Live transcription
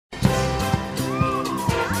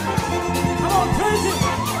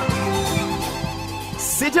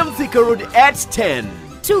Citam Thika Road at 10.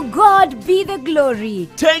 To God be the glory.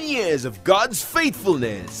 10 years of God's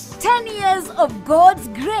faithfulness. 10 years of God's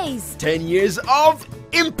grace. 10 years of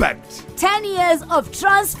impact. 10 years of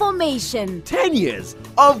transformation. 10 years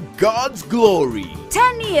of God's glory.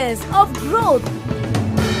 10 years of growth.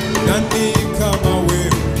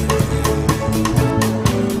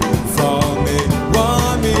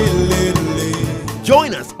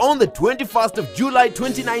 Join us on the 21st of July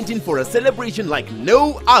 2019 for a celebration like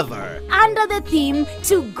no other. Under the theme,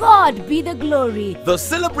 To God be the glory. The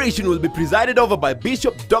celebration will be presided over by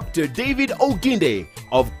Bishop Dr. David Oginde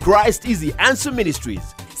of Christ is the Answer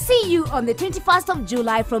Ministries. See you on the 21st of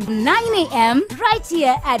July from 9 a.m. right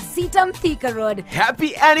here at Citam Thika Road.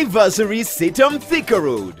 Happy anniversary, Citam Thika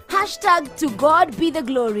Road. Hashtag To God be the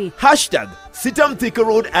glory. Hashtag Citam Thika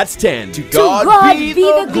Road at 10. To God be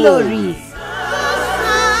the glory.